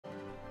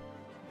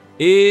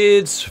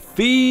It's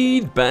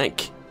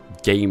Feedback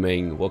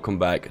Gaming. Welcome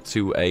back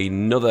to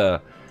another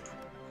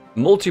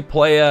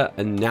multiplayer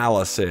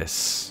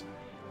analysis.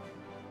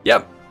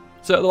 Yep.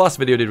 So the last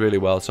video did really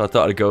well, so I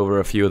thought I'd go over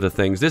a few other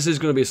things. This is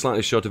going to be a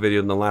slightly shorter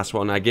video than the last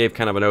one. I gave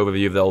kind of an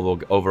overview of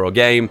the overall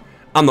game.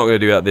 I'm not going to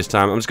do that this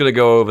time. I'm just going to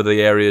go over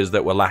the areas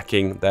that were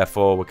lacking,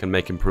 therefore we can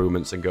make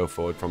improvements and go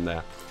forward from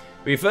there.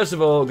 First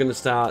of all, we're going to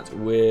start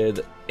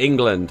with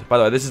England. By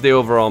the way, this is the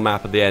overall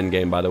map of the end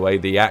game, by the way.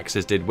 The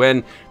Axis did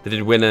win. They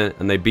did win it,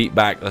 and they beat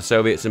back the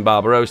Soviets in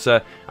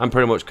Barbarossa and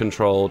pretty much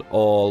controlled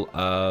all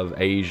of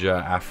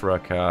Asia,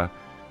 Africa,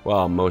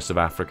 well, most of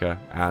Africa,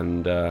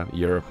 and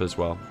Europe as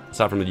well.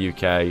 Aside from the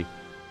UK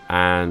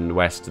and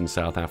West and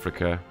South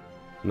Africa.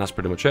 And that's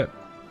pretty much it.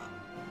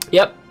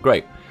 Yep,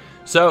 great.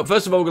 So,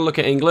 first of all, we're going to look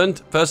at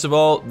England. First of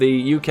all,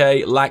 the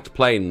UK lacked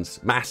planes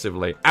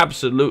massively.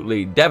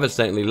 Absolutely,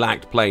 devastatingly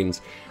lacked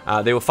planes.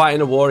 They were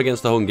fighting a war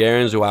against the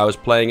Hungarians, who I was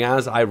playing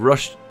as. I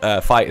rushed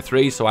Fighter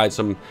 3, so I had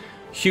some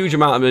huge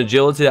amount of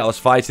agility that I was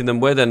fighting them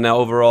with. And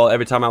overall,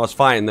 every time I was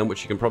fighting them,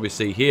 which you can probably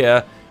see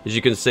here, as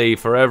you can see,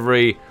 for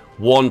every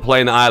one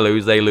plane that I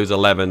lose, they lose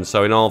 11.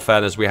 So in all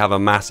fairness, we have a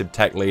massive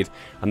tech lead,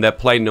 and their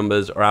plane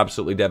numbers are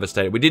absolutely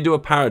devastating. We did do a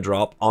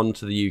paradrop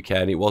onto the UK,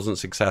 and it wasn't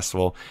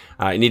successful.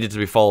 It needed to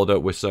be followed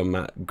up with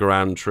some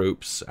ground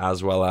troops,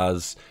 as well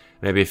as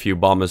maybe a few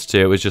bombers too.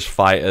 It was just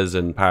fighters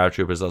and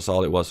paratroopers, that's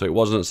all it was. So it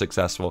wasn't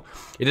successful.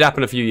 It did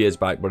happen a few years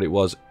back, but it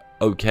was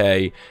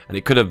okay, and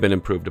it could have been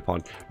improved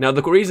upon. Now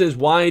the reason is,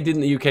 why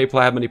didn't the UK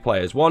play have many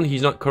players? One,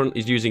 he's not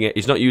using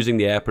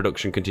the air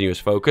production continuous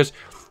focus.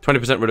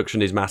 20%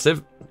 reduction is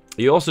massive.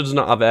 He also does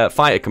not have a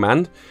fighter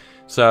command,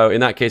 so in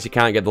that case he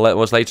can't get the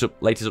most latest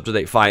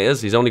up-to-date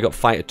fighters. He's only got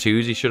fighter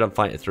 2s, he should have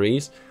fighter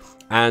 3s.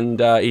 And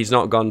he's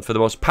not gone for the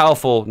most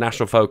powerful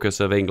national focus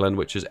of England,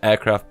 which is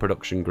aircraft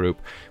production group,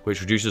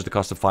 which reduces the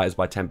cost of fighters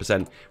by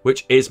 10%,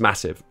 which is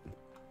massive.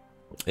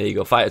 There you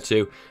go, fighter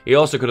 2. He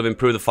also could have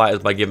improved the fighters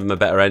by giving them a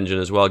better engine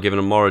as well, giving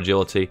them more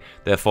agility,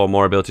 therefore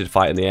more ability to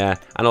fight in the air,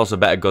 and also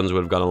better guns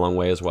would have gone a long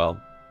way as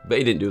well. But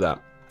he didn't do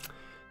that.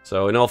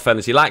 So in all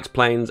fairness, he lacks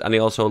planes, and he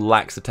also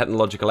lacks the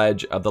technological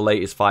edge of the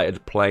latest fighter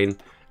plane,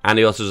 and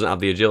he also doesn't have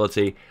the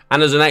agility.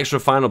 And as an extra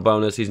final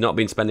bonus, he's not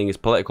been spending his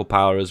political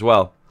power as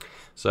well.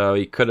 So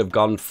he could have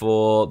gone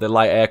for the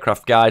light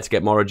aircraft guy to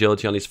get more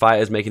agility on his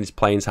fighters, making his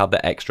planes have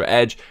the extra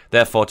edge,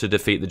 therefore to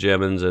defeat the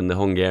Germans and the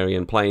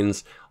Hungarian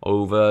planes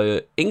over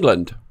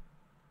England.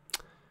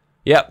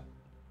 Yep.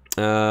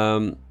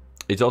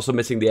 He's also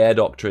missing the air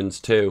doctrines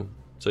too.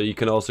 So you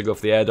can also go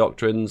for the air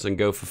doctrines and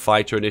go for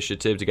fighter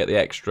initiative to get the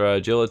extra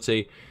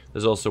agility.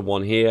 There's also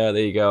one here.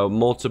 There you go.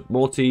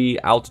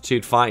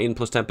 Multi-altitude fighting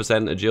plus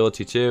 10%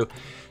 agility too.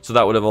 So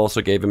that would have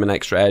also gave him an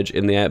extra edge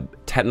in the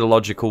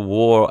technological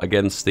war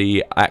against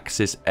the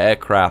Axis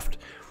aircraft.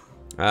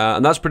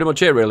 And that's pretty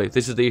much it, really.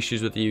 This is the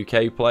issues with the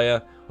UK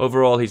player.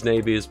 Overall, his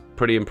navy is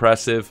pretty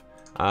impressive,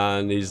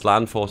 and his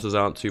land forces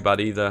aren't too bad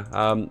either.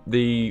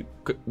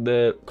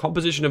 The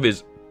composition of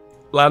his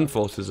land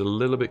force is a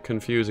little bit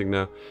confusing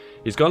now.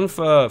 He's gone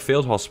for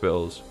field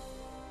hospitals,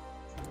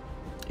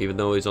 even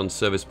though he's on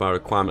service by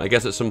requirement. I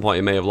guess at some point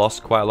he may have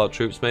lost quite a lot of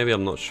troops, maybe,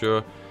 I'm not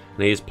sure.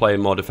 And he's playing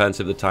more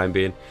defensive for the time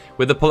being.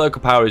 With the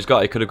political power he's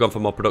got, he could have gone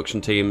for more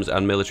production teams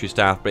and military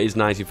staff, but he's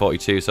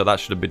 1942, so that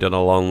should have been done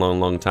a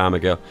long time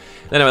ago.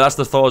 Anyway, that's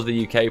the thoughts of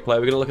the UK player.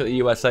 We're going to look at the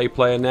USA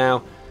player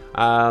now.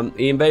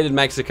 He invaded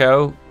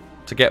Mexico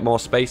to get more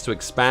space to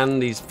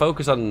expand. He's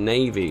focused on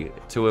Navy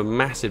to a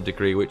massive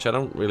degree, which I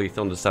don't really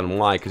understand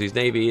why, because his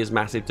Navy is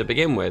massive to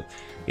begin with.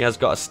 He has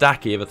got a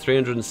stack here of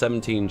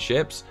 317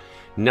 ships,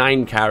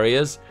 9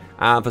 carriers,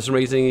 and for some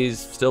reason he's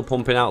still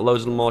pumping out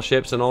loads of more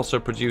ships and also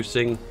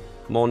producing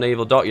more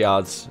naval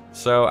dockyards.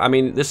 So, I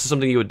mean, this is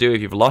something you would do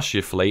if you've lost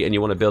your fleet and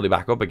you want to build it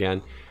back up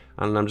again,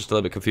 and I'm just a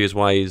little bit confused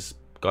why he's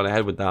gone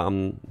ahead with that.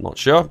 I'm not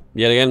sure.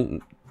 Yet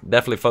again,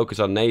 definitely focus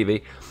on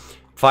Navy.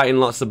 Fighting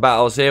lots of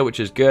battles here, which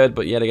is good,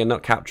 but yet again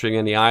not capturing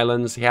any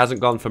islands. He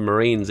hasn't gone for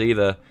Marines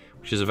either,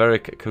 which is very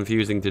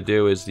confusing to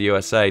do, as the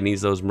USA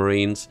needs those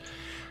Marines.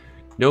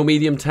 No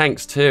medium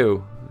tanks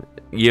too.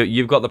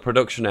 You've got the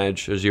production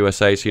edge as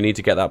USA, so you need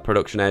to get that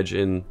production edge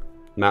in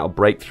amount of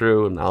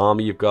breakthrough and the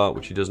army you've got,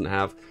 which he doesn't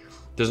have.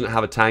 Doesn't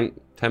have a tank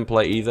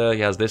template either.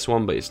 He has this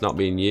one, but it's not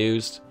being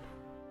used.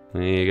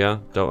 There you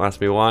go. Don't ask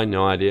me why,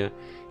 no idea.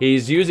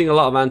 He's using a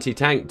lot of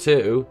anti-tank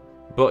too,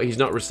 but he's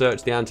not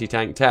researched the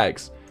anti-tank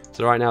techs.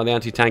 So right now the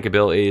anti-tank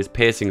ability, his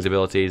piercing's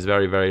ability is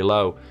very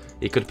low.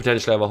 He could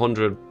potentially have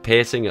 100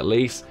 piercing at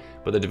least,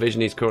 but the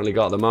division he's currently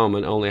got at the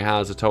moment only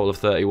has a total of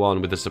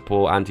 31 with the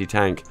support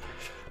anti-tank.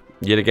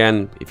 Yet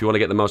again, if you want to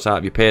get the most out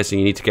of your piercing,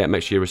 you need to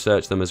make sure you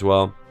research them as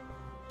well.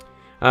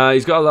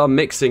 He's got a lot of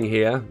mixing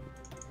here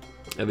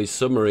of his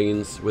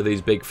submarines with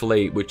his big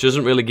fleet, which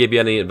doesn't really give you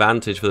any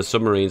advantage for the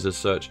submarines as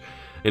such.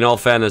 In all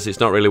fairness, it's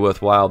not really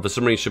worthwhile. The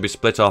submarines should be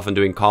split off and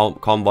doing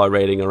convoy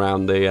raiding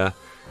around the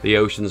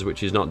oceans,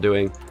 which he's not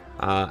doing.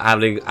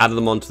 Adding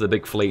them onto the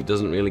big fleet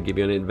doesn't really give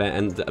you an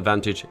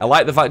advantage. I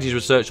like the fact he's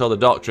researched all the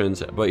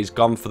doctrines, but he's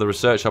gone for the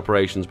research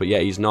operations, but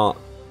yet he's not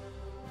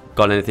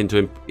got anything to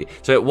him.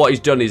 So what he's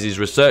done is he's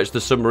researched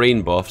the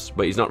submarine buffs,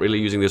 but he's not really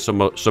using the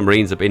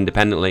submarines up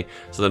independently,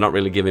 so they're not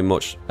really giving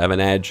much of an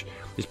edge.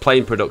 His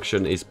plane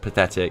production is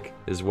pathetic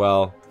as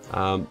well.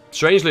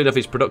 Strangely enough,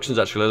 his production is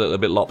actually a little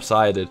bit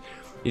lopsided.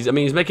 I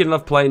mean, he's making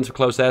enough planes for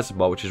close air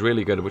support, which is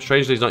really good, but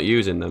strangely he's not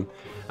using them.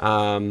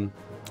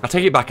 I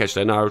take it back,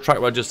 actually. No, I'll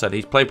retract what I just said.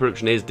 His plane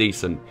production is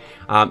decent.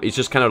 It's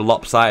just kind of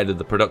lopsided,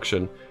 the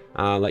production.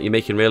 Like, you're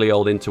making really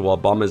old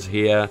interwar bombers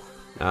here.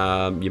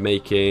 You're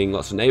making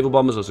lots of naval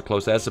bombers, lots of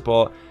close air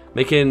support.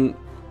 Making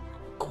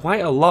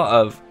quite a lot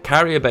of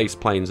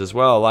carrier-based planes as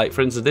well. Like,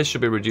 for instance, this should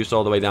be reduced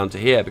all the way down to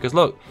here. Because,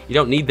 look, you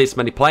don't need this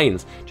many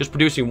planes. Just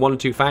producing 1 or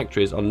 2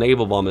 factories on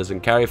naval bombers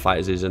and carrier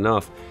fighters is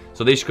enough.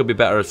 So these could be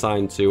better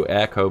assigned to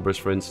air cobras,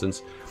 for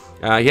instance.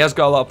 He has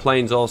got a lot of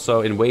planes also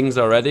in wings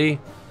already.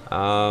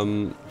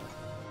 The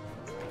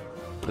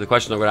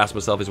question I'm going to ask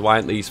myself is, why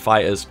aren't these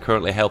fighters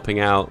currently helping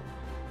out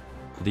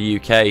the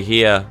UK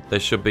here? They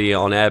should be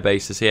on air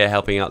bases here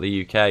helping out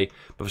the UK,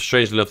 but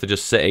strangely enough they're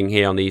just sitting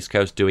here on the East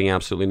Coast doing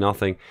absolutely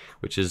nothing,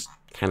 which is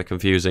kind of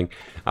confusing.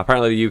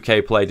 Apparently the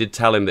UK player did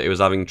tell him that he was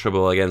having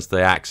trouble against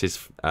the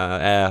Axis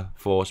Air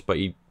Force, but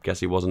he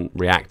guess he wasn't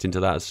reacting to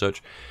that as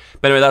such.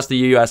 But anyway, that's the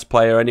US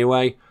player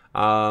anyway.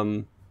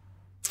 Okay,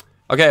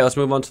 let's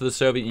move on to the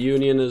Soviet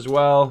Union as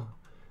well.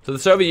 So the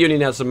Soviet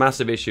Union had some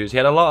massive issues. He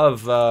had a lot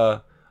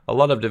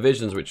of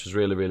divisions, which was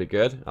really, really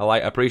good. I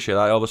appreciate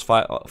that. Almost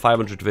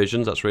 500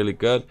 divisions. That's really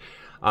good.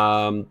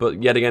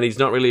 But yet again, he's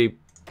not really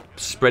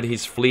spread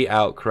his fleet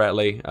out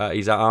correctly.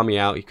 His army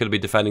out. He could be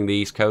defending the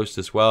East Coast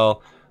as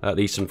well, the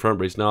Eastern Front,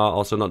 but he's not.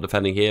 Also not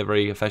defending here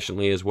very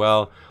efficiently as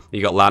well.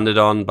 He got landed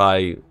on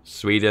by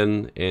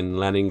Sweden in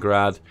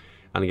Leningrad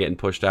and getting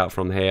pushed out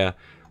from here.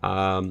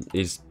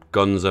 His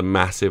guns are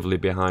massively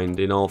behind,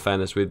 in all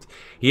fairness.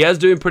 He is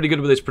doing pretty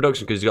good with his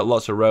production because he's got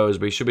lots of rows,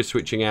 but he should be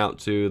switching out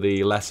to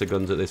the lesser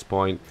guns at this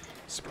point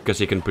because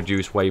he can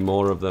produce way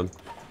more of them.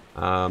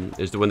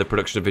 When the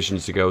production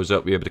efficiency goes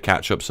up, we'll be able to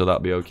catch up, so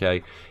that'll be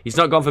okay. He's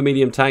not gone for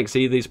medium tanks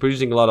either. He's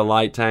producing a lot of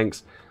light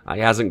tanks. He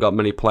hasn't got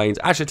many planes.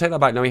 Actually, take that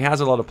back. No, he has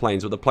a lot of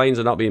planes, but the planes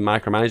are not being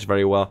micromanaged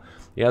very well.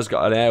 He has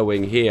got an air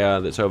wing here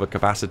that's over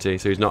capacity,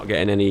 so he's not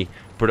getting any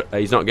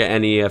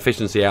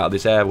efficiency out of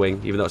this air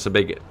wing, even though it's a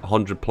big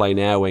 100-plane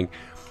air wing.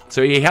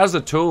 So he has the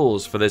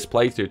tools for this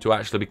playthrough to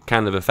actually be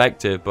kind of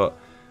effective, but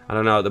I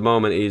don't know. At the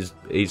moment,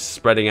 he's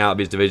spreading out of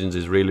his divisions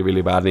is really,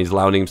 really bad, and he's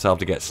allowing himself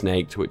to get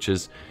snaked, which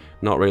is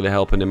not really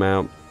helping him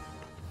out.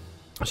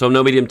 So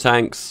no medium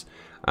tanks.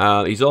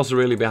 He's also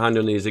really behind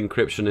on his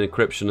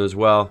encryption as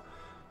well.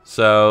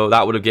 So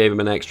that would have gave him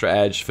an extra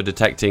edge for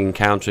detecting and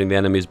countering the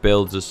enemy's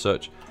builds as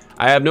such.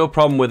 I have no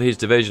problem with his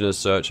division as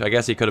such. I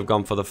guess he could have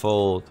gone for the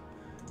full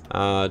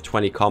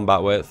 20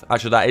 combat width.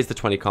 Actually, that is the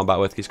 20 combat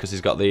width because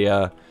he's got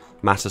the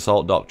mass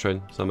assault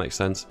doctrine, so that makes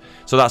sense.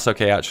 So that's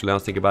okay, actually. I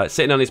was thinking about it.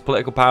 Sitting on his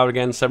political power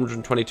again,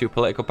 722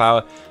 political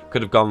power.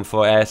 Could have gone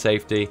for air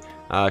safety.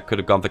 Could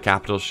have gone for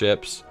capital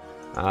ships.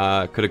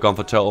 Could have gone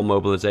for total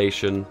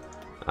mobilization.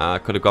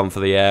 Could have gone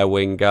for the air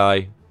wing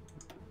guy.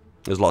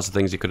 There's lots of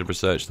things he could have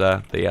researched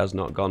there that he has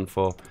not gone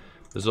for.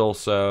 There's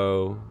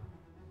also,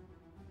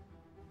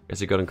 I guess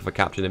he got for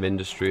captain of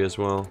industry as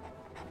well.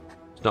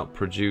 He's not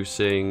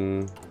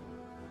producing.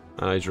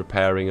 He's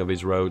repairing of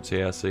his roads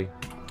here, I see.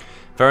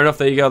 Fair enough,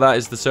 there you go. That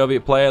is the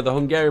Soviet player. The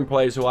Hungarian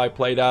players who I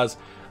played as.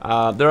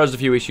 There was a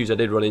few issues I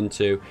did run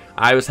into.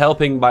 I was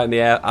helping by the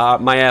air.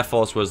 My air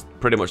force was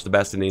pretty much the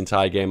best in the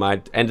entire game.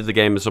 I ended the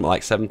game with something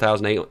like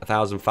 7,000,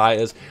 8,000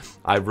 fighters.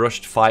 I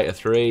rushed Fighter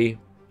 3.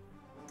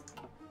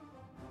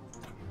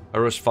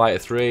 And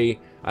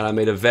I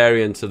made a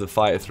variant of the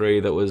Fighter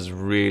 3 that was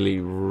really,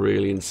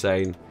 really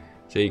insane.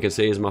 So you can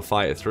see here's my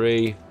Fighter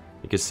 3.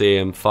 You can see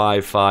him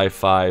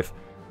 555.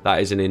 That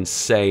is an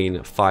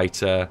insane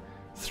Fighter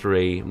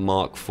 3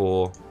 Mark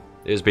IV.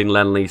 It's been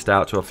lend-leased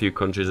out to a few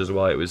countries as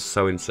well. It was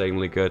so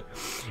insanely good.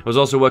 I was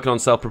also working on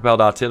self-propelled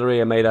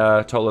artillery. I made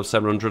a total of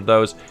 700 of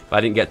those, but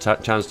I didn't get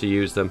a chance to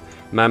use them.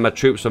 My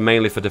troops were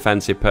mainly for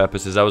defensive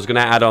purposes. I was going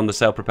to add on the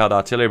self-propelled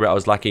artillery, but I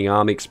was lacking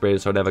army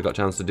experience, so I never got a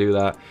chance to do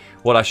that.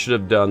 What I should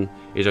have done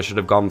is I should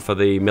have gone for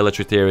the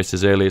military theorists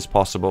as early as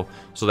possible,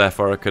 so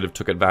therefore I could have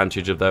took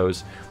advantage of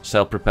those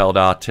self-propelled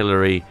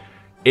artillery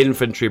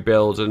infantry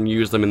builds and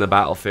used them in the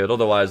battlefield.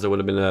 Otherwise, there would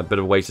have been a bit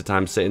of a waste of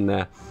time sitting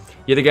there.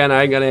 Yet again,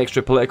 I ain't got any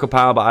extra political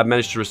power, but I've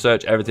managed to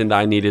research everything that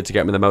I needed to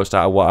get me the most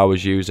out of what I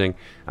was using.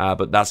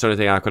 But that's the only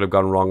thing I could have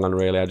gone wrong on,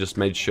 really. I just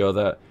made sure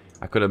that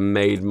I could have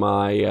made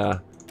my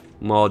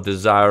more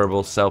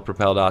desirable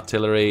self-propelled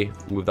artillery,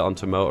 moved that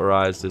onto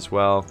motorized as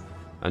well,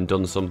 and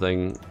done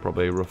something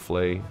probably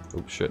roughly...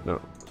 Oops, shit,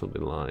 no.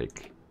 Something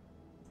like...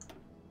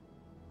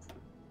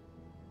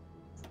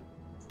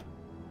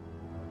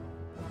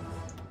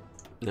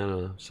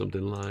 No,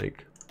 something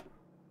like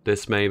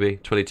this maybe.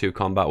 22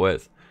 combat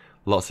width.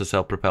 Lots of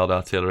self-propelled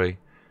artillery.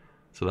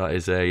 So that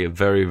is a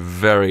very,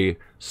 very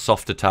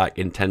soft attack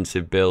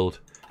intensive build.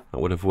 That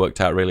would have worked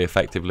out really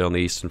effectively on the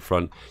Eastern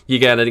Front.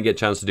 Again, I didn't get a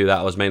chance to do that.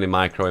 I was mainly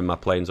microing my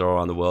planes all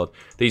around the world.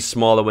 These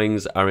smaller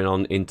wings are in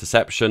on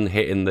interception,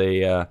 hitting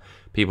the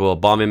people who are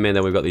bombing me.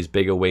 Then we've got these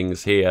bigger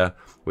wings here,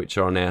 which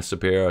are on air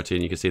superiority,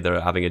 and you can see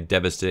they're having a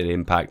devastating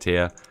impact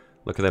here.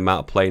 Look at the amount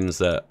of planes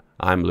that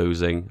I'm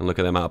losing, and look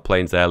at the amount of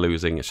planes they're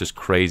losing. It's just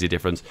crazy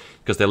difference,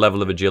 because their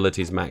level of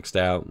agility is maxed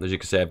out. As you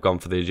can see, I've gone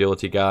for the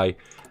agility guy,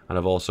 and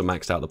I've also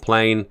maxed out the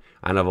plane,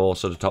 and I've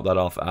also, to top that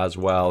off as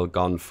well,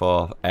 gone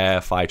for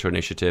air fighter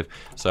initiative.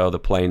 So the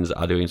planes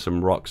are doing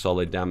some rock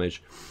solid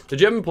damage. The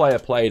German player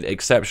played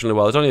exceptionally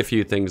well. There's only a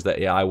few things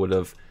that I would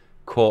have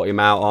caught him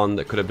out on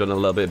that could have done a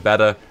little bit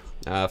better.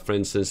 For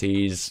instance,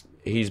 he's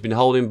been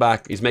holding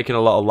back. He's making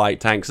a lot of light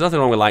tanks. There's nothing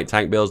wrong with light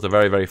tank builds. They're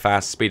very, very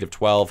fast, speed of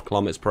 12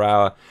 kilometers per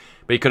hour.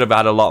 But he could have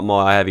had a lot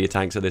more heavier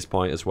tanks at this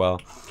point as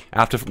well.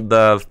 After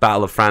the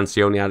Battle of France,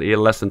 he had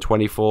less than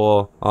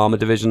 24 armor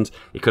divisions.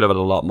 He could have had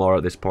a lot more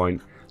at this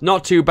point.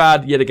 Not too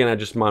bad. Yet again,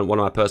 one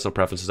of my personal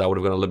preferences, I would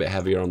have gone a little bit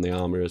heavier on the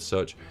armor as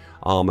such.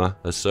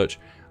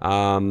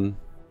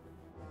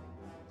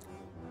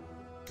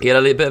 He had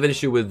a little bit of an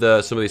issue with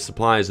some of these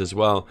supplies as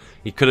well.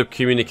 He could have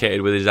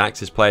communicated with his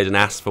Axis players and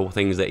asked for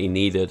things that he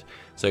needed.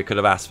 So he could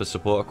have asked for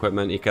support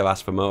equipment, he could have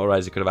asked for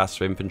motorized, he could have asked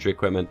for infantry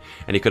equipment,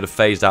 and he could have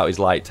phased out his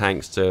light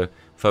tanks to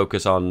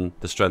focus on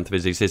the strength of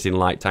his existing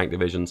light tank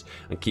divisions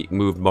and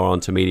moved more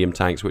onto medium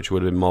tanks, which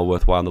would have been more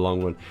worthwhile in the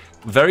long run.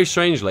 Very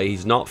strangely,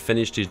 he's not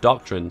finished his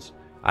doctrines.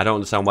 I don't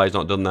understand why he's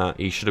not done that.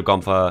 He should have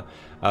gone for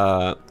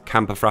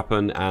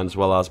Kamperfrappen and as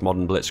well as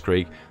Modern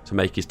Blitzkrieg to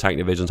make his tank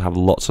divisions have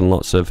lots and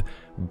lots of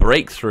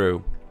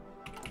breakthrough.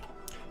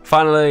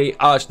 Finally,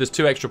 actually, there's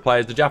two extra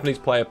players. The Japanese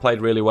player played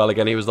really well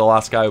again. He was the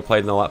last guy who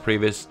played in the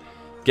previous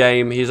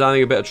game. He's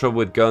having a bit of trouble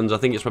with guns. I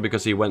think it's probably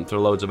because he went through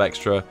loads of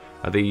extra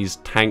of these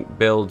tank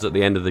builds at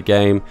the end of the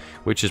game,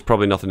 which is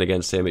probably nothing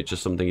against him. It's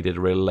just something he did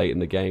really late in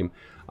the game.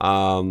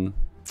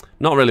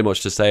 Not really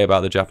much to say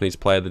about the Japanese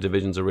player. The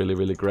divisions are really,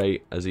 really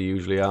great, as they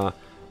usually are.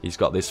 He's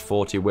got this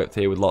 40 whipped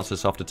here with lots of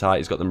soft attack.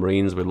 He's got the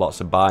Marines with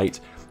lots of bite.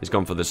 He's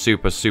gone for the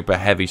super, super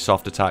heavy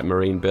soft attack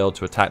Marine build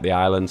to attack the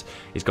islands.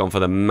 He's gone for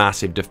the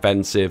massive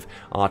defensive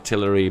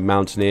artillery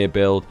Mountaineer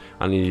build.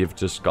 And you've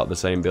just got the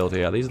same build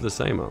here. These are the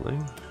same, aren't they?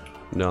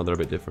 No, they're a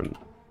bit different.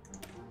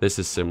 This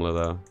is similar,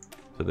 though,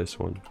 to this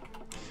one.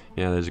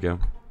 Yeah, there you go.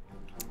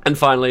 And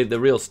finally, the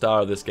real star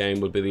of this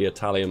game would be the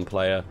Italian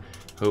player,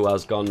 who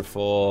has gone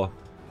for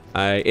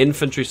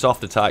infantry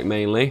soft attack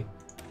mainly.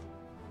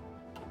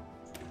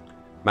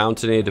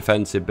 Mountaineer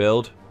defensive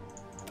build.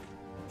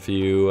 A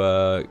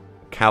few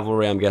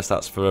cavalry, I guess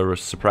that's for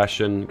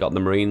suppression. Got the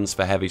Marines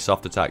for heavy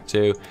soft attack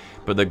too.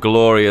 But the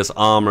glorious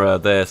armor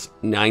of this,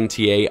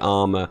 98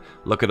 armor.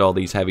 Look at all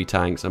these heavy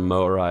tanks and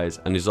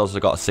motorized. And he's also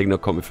got a signal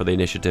company for the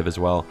initiative as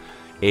well.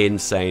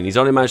 Insane. He's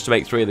only managed to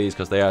make 3 of these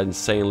because they are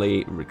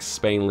insanely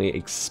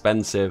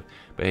expensive.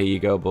 But here you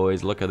go,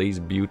 boys. Look at these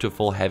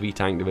beautiful heavy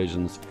tank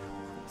divisions.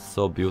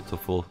 So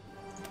beautiful.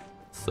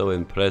 So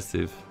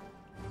impressive.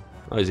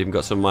 Oh, he's even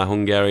got some of my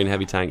Hungarian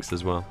heavy tanks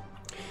as well.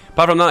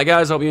 Apart from that,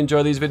 guys, I hope you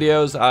enjoy these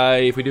videos.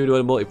 If we do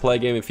a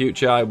multiplayer game in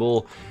future, I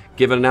will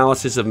give an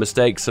analysis of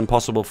mistakes and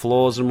possible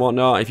flaws and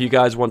whatnot. If you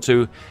guys want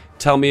to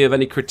tell me of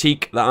any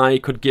critique that I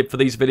could give for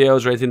these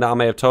videos or anything that I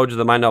may have told you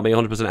that might not be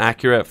 100%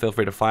 accurate, feel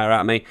free to fire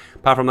at me.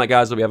 Apart from that,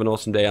 guys, I hope you have an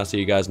awesome day. I'll see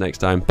you guys next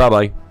time.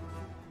 Bye-bye.